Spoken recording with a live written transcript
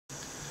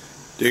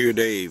Digger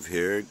Dave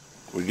here.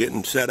 We're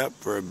getting set up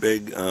for a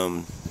big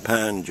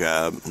pond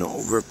job, an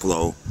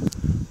overflow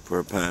for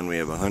a pond. We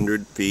have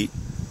 100 feet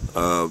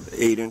of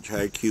 8-inch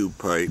high cube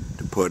pipe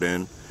to put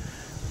in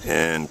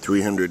and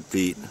 300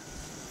 feet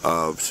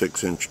of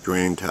 6-inch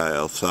drain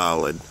tile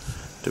solid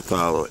to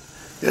follow it.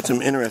 Got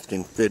some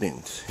interesting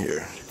fittings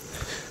here.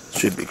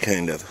 Should be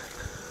kind of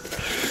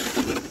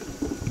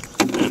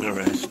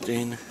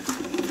interesting.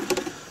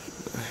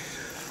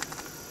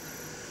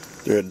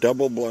 They're a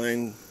double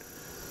blind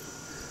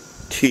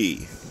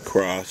T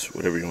cross,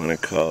 whatever you want to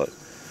call it.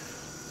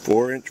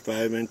 4-inch,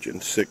 5-inch,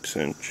 and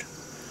 6-inch.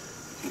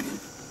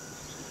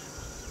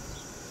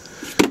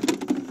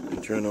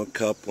 Internal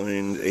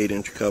couplings,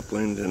 8-inch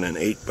couplings, and an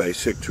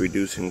 8x6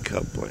 reducing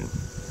coupling.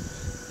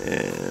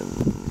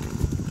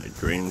 And a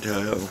drain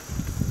tile,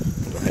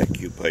 and a high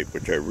cube pipe,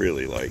 which I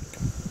really like.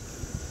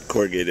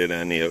 Corrugated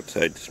on the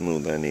outside,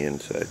 smooth on the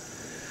inside.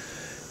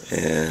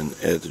 And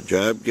as the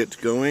job gets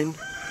going,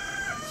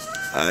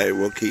 I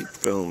will keep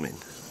filming.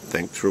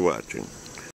 Thanks for watching.